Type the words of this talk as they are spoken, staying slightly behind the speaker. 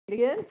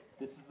Again?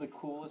 This is the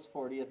coolest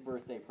 40th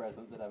birthday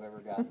present that I've ever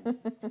gotten.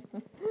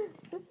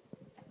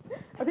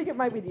 I think it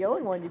might be the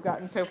only one you've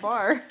gotten so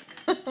far.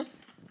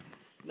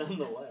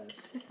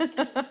 Nonetheless.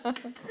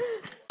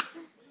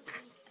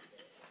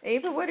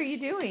 Ava, what are you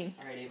doing?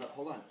 Alright, Ava,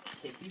 hold on.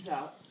 Take these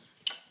out.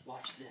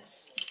 Watch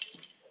this.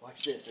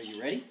 Watch this. Are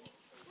you ready?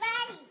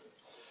 Ready.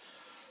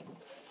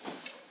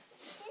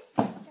 This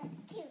is so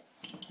cute.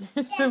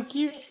 It's so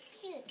cute.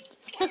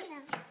 Cute.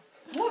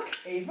 Look,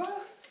 Ava.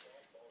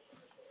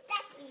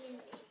 That's you.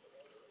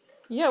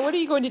 Yeah, what are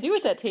you going to do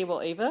with that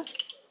table, Ava?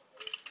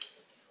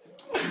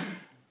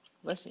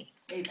 Bless you.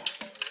 Ava.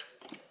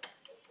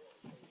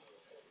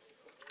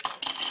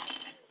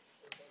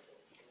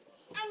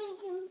 I need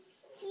to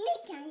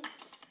make a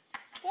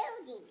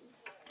building.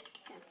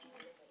 Something.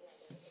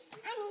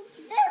 I need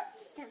to build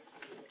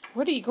something.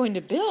 What are you going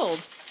to build?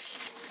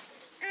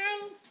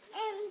 I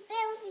am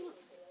building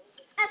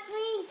a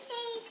green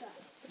table.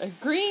 A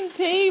green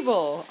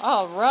table.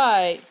 All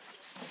right.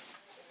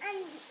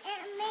 I'm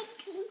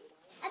making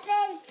a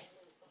bed.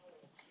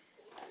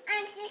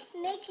 I'm just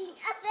making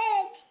a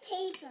bed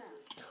table.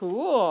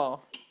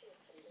 Cool.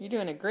 You're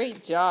doing a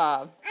great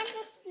job. I'm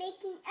just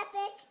making a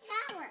big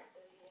tower.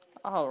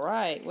 All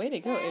right. Way to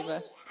go, Daddy,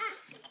 Ava.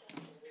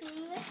 can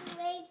you look the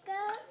way it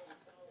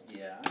goes?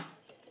 Yeah.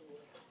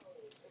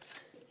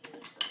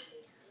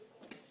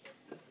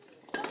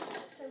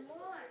 Some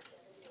more.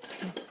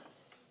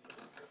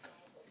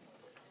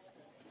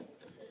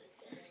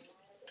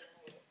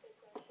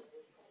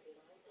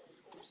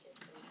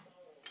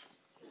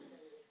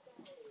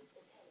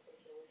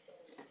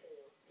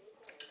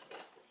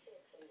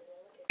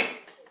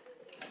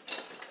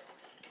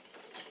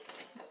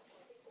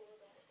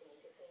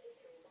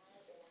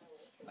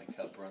 My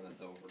cup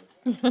runneth over.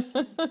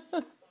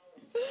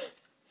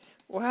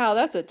 Wow,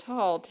 that's a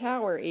tall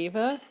tower,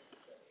 Ava.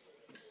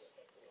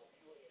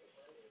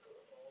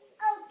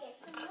 Oh, get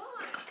some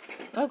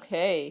more.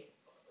 Okay.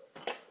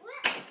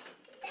 Whoops,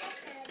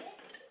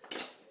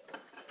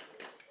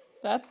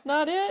 That's that's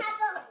not it. not it? How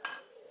about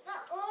the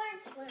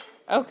orange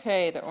one?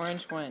 Okay, the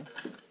orange one.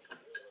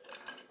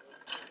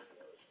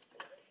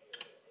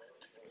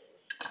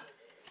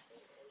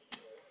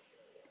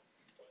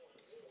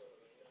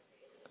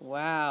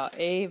 Wow,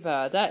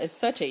 Ava, that is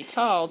such a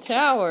tall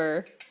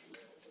tower.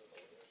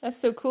 That's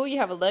so cool. You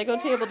have a Lego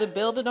table to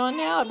build it on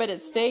now. I bet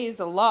it stays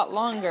a lot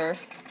longer.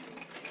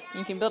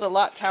 You can build a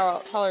lot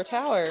taller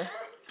tower.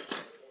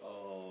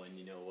 Oh, and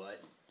you know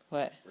what?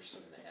 What? We're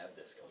still going to have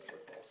this come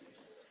football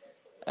season.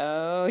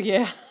 Oh,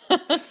 yeah.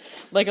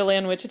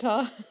 Legoland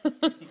Wichita.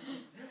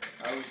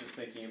 I was just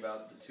thinking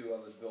about the two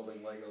of us building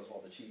Legos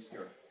while the Chiefs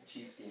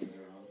games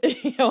are on.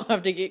 You'll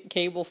have to get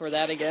cable for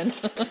that again.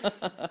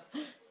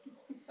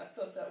 I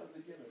thought that was a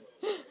given.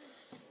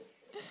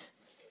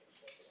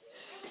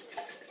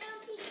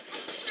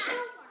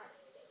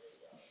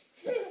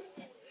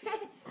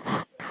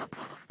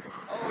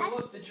 Oh,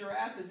 look, the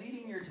giraffe is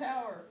eating your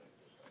tower.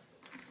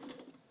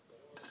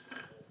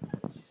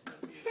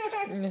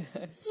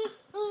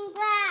 She's in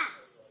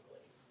glass.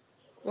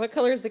 What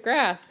color is the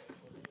grass?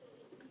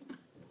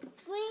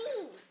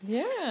 Green.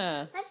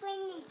 Yeah. Like